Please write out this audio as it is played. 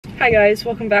Hi guys,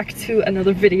 welcome back to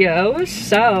another video.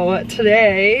 So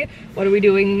today, what are we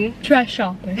doing? Dress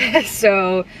shopping.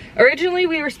 So originally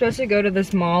we were supposed to go to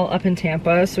this mall up in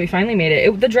Tampa, so we finally made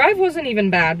it. The drive wasn't even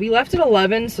bad. We left at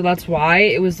 11, so that's why.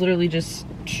 It was literally just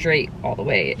straight all the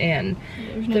way, and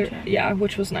yeah,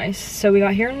 which was nice. So we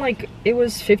got here in like, it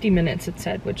was 50 minutes it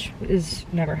said, which is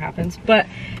never happens. But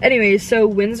anyways, so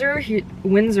Windsor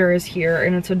is here,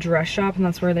 and it's a dress shop, and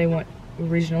that's where they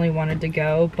originally wanted to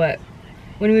go. But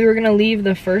when we were gonna leave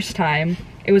the first time,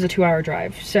 it was a 2-hour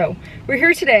drive. So we're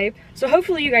here today, so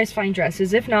hopefully you guys find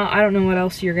dresses. If not, I don't know what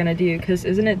else you're gonna do, because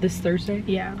isn't it this Thursday?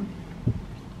 Yeah.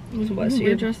 So what, so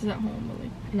your dresses at home, but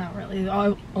like, not really.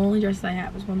 The only dresses I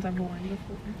have is ones I've worn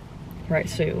before. Right,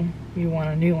 so you want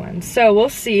a new one. So we'll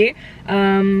see.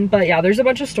 But yeah, there's a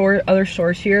bunch of other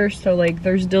stores here. So like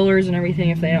there's Dillard's and everything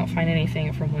if they don't find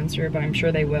anything from Windsor, but I'm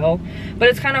sure they will. But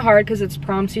it's kind of hard because it's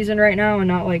prom season right now and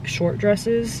not like short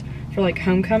dresses for like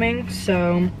homecoming.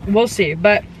 So we'll see.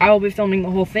 But I will be filming the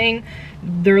whole thing.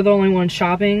 They're the only ones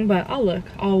shopping, but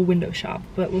I'll window shop,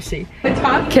 but we'll see.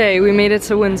 Okay, we made it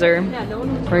to Windsor. Yeah, no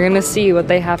one We're gonna see what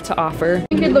they have to offer.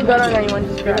 it could look good on anyone,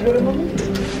 just grab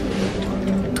it.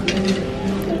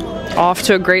 Off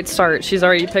to a great start. She's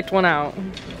already picked one out.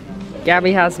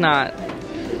 Gabby has not.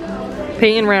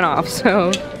 Peyton ran off,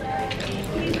 so.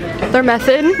 Their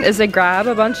method is they grab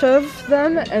a bunch of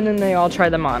them and then they all try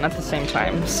them on at the same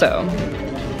time, so.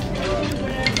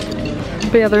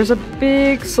 But yeah, there's a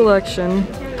big selection.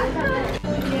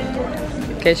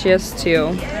 Okay, she has 2.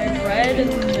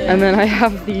 And then I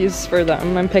have these for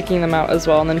them. I'm picking them out as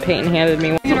well, and then Peyton handed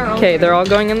me one. Okay, they're all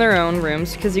going in their own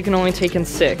rooms because you can only take in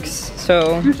 6.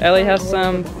 So Ellie has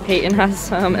some, Peyton has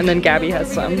some, and then Gabby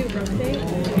has some.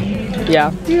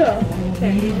 Yeah.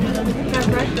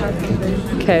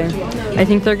 Okay, I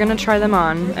think they're gonna try them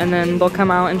on, and then they'll come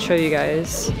out and show you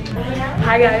guys.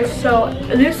 Hi guys, so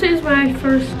this is my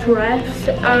first dress.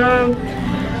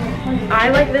 I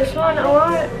like this one a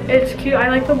lot. It's cute. I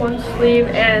like the one sleeve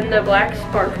and the black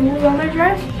sparkles on the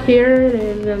dress. Here it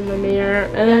is in the mirror,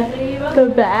 and then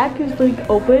the back is like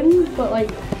open, but like,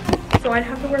 so I'd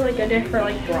have to wear like a different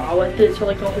like bra with it, so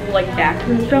like the whole like back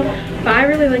and stuff. But I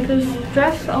really like this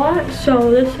dress a lot,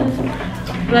 so this is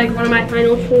like one of my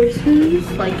final choices.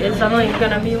 Like it's definitely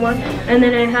gonna be one. And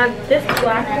then I have this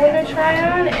black one to try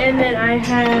on, and then I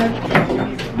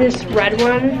have this red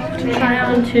one to try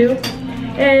on too.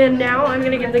 And now I'm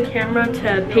gonna give the camera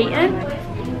to Peyton.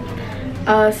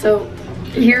 So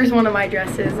here's one of my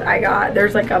dresses I got.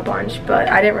 There's like a bunch, but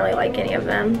I didn't really like any of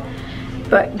them.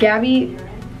 But Gabby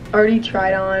already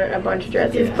tried on a bunch of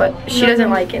dresses, but she doesn't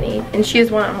like any. And she has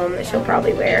one at home that she'll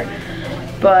probably wear.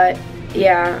 But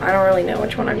yeah, I don't really know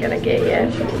which one I'm gonna get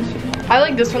yet. I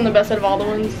like this one the best out of all the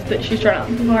ones that she's tried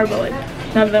on so far, but like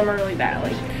none of them are really bad.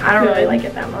 Like I don't really like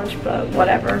it that much, but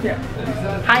whatever. Yeah.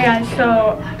 Hi guys,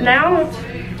 so now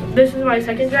this is my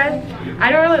second dress.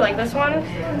 I don't really like this one,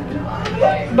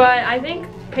 but I think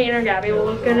Peyton or Gabby will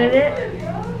look good in it.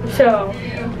 So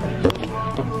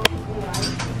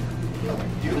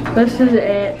this is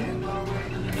it.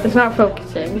 It's not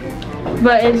focusing,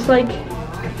 but it's like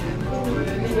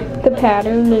the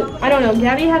pattern that, I don't know,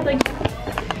 Gabby had like,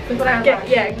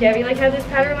 yeah, Gabby like had this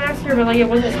pattern last year, but like it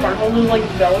wasn't sparkles, it was like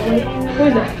velvet. Who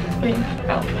is that? Peyton.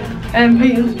 Oh. And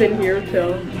Peyton's been here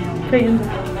too. Peyton's.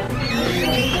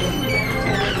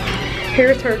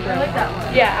 Here's her dress. I like that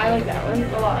one. Yeah, I like that one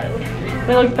a lot.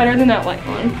 It looks better than that white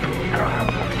one. I don't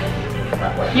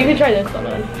know. You can try this one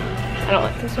on. I don't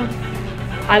like this one.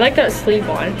 I like that sleeve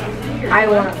one. I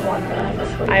want one that has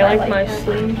a sleeve. I like my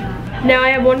sleeve. Now I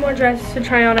have one more dress to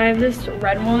try on. I have this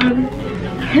red one.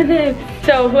 And then,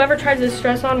 so whoever tries this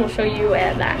dress on will show you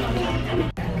at that.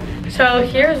 So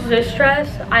here's this dress.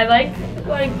 I like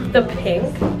the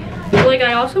pink. Like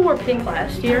I also wore pink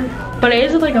last year, but it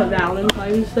is like a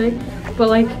Valentine's thing. But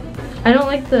like, I don't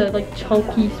like the like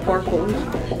chunky sparkles.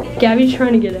 Gabby's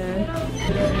trying to get in.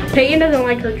 Peyton doesn't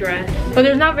like her dress, but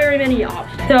there's not very many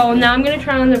options. So now I'm gonna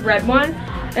try on the red one,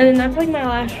 and then that's like my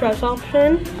last dress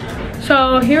option.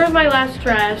 So here's my last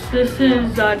dress. This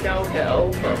is a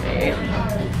no-go for me.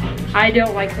 I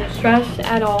don't like this dress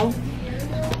at all.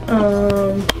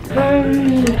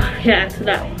 Yeah, it's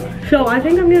that one. So I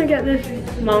think I'm gonna get this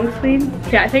long sleeve.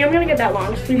 Yeah, I think I'm gonna get that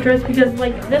long sleeve dress because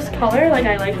like this color, like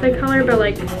I like the color, but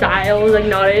like style, like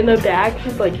not in the back,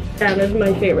 just like that is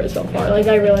my favorite so far. Like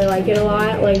I really like it a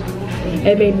lot. Like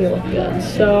it made me look good.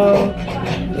 So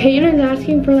Peyton is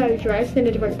asking for that dress in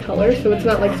a different color, so it's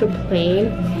not like so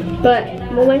plain. But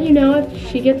we'll let you know if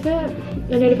she gets it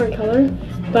in a different color.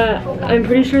 But I'm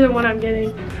pretty sure the one I'm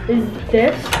getting is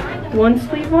this one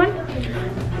sleeve one.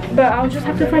 but I'll just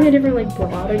have to find a different like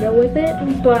bra to go with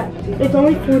it. But it's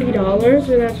only $40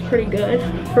 and that's pretty good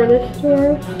for this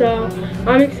store, so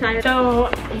I'm excited.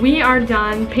 So we are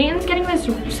done. Peyton's getting this,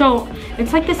 so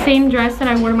it's like the same dress that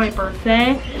I wore to my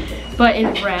birthday, but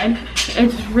in red.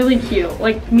 It's really cute.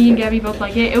 Like, me and Gabby both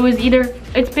like it.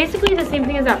 It's basically the same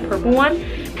thing as that purple one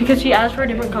because she asked for a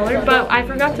different color, but I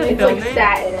forgot to film it. It's like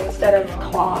satin instead of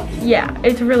cloth. Yeah,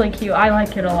 it's really cute. I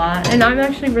like it a lot, and I'm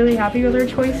actually really happy with her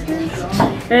choices.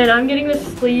 And I'm getting the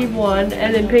sleeve one,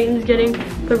 and then Peyton's getting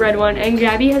the red one, and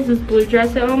Gabby has this blue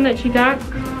dress at home that she got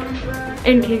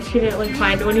in case she didn't like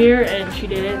find one here, and she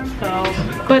didn't.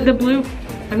 So, but the blue,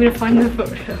 I'm gonna find the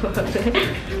photo of it.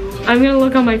 I'm gonna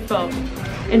look on my phone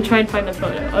and try and find the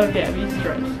photo of Gabby's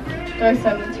dress. Or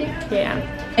 17? Yeah.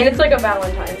 And it's like a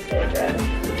Valentine's Day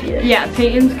dress. Yeah,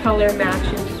 Peyton's color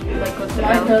matches like with the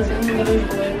My cousin who was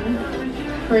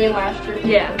blue Korean last year.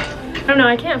 Yeah. I don't know,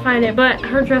 I can't find it, but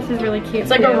her dress is really cute. It's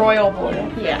like a royal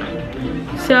blue. Yeah.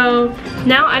 So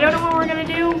now I don't know what we're gonna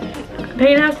do.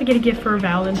 Peyton has to get a gift for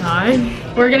Valentine.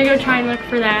 We're gonna go try and look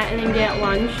for that and then get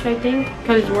lunch, I think,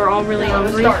 because we're all really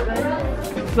hungry.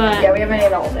 But yeah, we haven't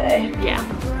ate all day. Yeah.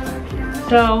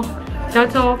 So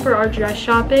that's all for our dress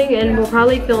shopping, and we'll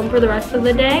probably film for the rest of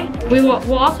the day.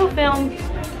 We'll also film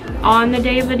on the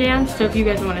day of the dance, so if you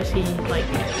guys want to see like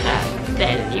that,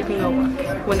 then you can go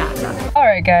look when that's done. All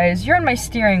right, guys, you're on my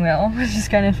steering wheel, which is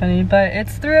kind of funny, but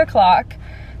it's 3 o'clock,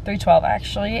 3:12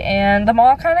 actually, and the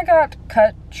mall kind of got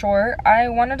cut short. I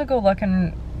wanted to go look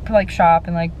and like shop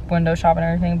and like window shop and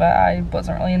everything, but I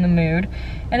wasn't really in the mood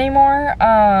anymore.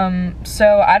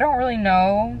 So I don't really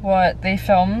know what they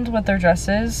filmed with their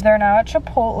dresses. They're now at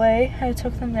Chipotle. I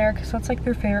took them there because that's like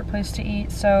their favorite place to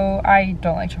eat, so I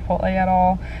don't like Chipotle at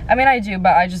all. I mean, I do,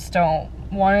 but I just don't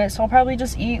want it, so I'll probably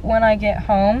just eat when I get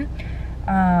home.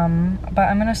 But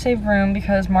I'm gonna save room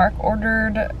because Mark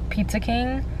ordered Pizza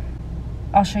King.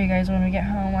 I'll show you guys when we get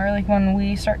home, or like when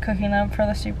we start cooking them for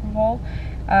the Super Bowl.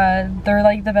 They're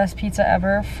like the best pizza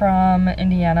ever from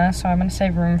Indiana, so I'm gonna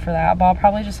save room for that, but I'll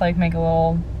probably just like make a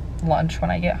little lunch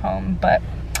when I get home. But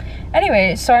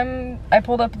anyway, so I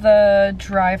pulled up the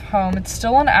drive home. It's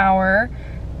still an hour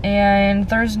and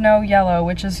there's no yellow,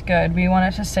 which is good. We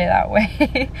want it to stay that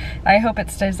way. I hope it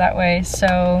stays that way.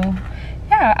 So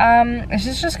yeah, this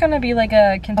is just gonna be like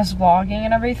a continuous vlogging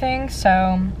and everything,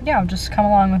 so yeah, just come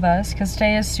along with us because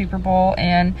today is Super Bowl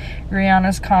and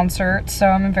Rihanna's concert, so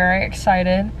I'm very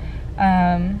excited.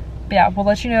 But yeah, we'll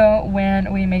let you know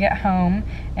when we make it home,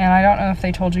 and I don't know if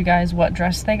they told you guys what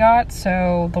dress they got,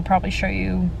 so they'll probably show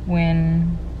you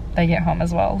when they get home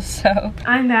as well. So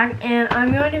I'm back, and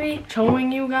I'm going to be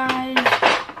showing you guys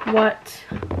what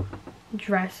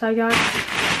dress I got.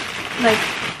 Like,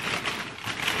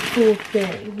 cool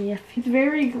thing. Yeah, it's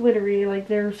very glittery. Like,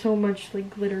 there's so much like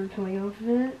glitter coming off of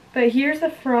it. But here's the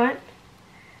front.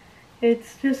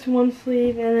 It's just one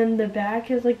sleeve, and then the back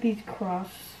has like these cross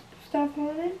stuff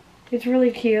on it. It's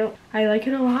really cute. I like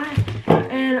it a lot,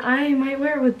 and I might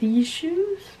wear it with these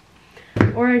shoes,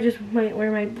 or I just might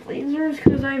wear my blazers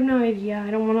because I have no idea.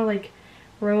 I don't want to like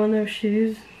ruin those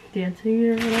shoes dancing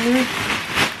or whatever.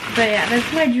 But yeah,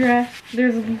 that's my dress.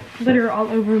 There's glitter all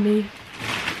over me.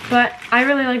 But I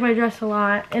really like my dress a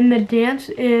lot. And the dance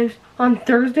is on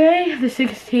Thursday, the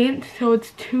 16th. So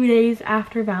it's 2 days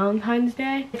after Valentine's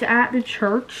Day. It's at the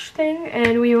church thing.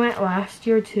 And we went last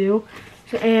year too.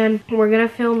 So, and we're going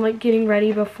to film like getting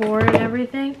ready before and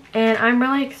everything. And I'm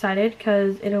really excited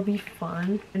because it'll be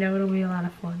fun. I know it'll be a lot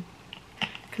of fun.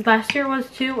 Because last year was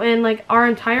too. And like our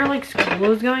entire like school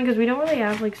was going. Because we don't really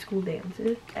have like school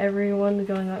dances. Everyone's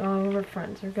going, like all of our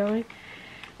friends are going.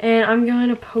 And I'm going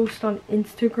to post on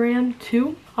Instagram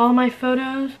too, all my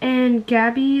photos. And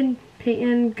Gabby and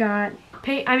Peyton got,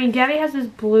 Gabby has this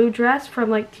blue dress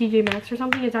from like TJ Maxx or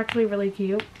something. It's actually really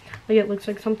cute. Like it looks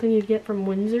like something you'd get from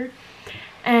Windsor.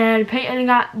 And Peyton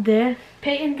got this.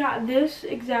 Peyton got this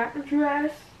exact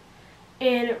dress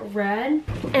in red.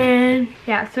 And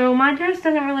yeah, so my dress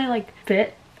doesn't really like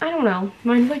fit. I don't know.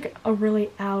 Mine's like a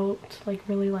really out, like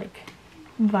really like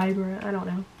vibrant. I don't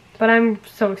know. But I'm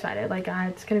so excited, like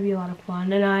it's gonna be a lot of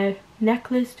fun, and I have a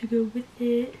necklace to go with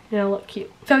it, and it'll look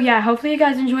cute. So yeah, hopefully you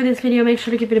guys enjoyed this video. Make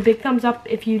sure to give it a big thumbs up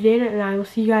if you did, and I will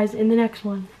see you guys in the next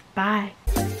one. Bye.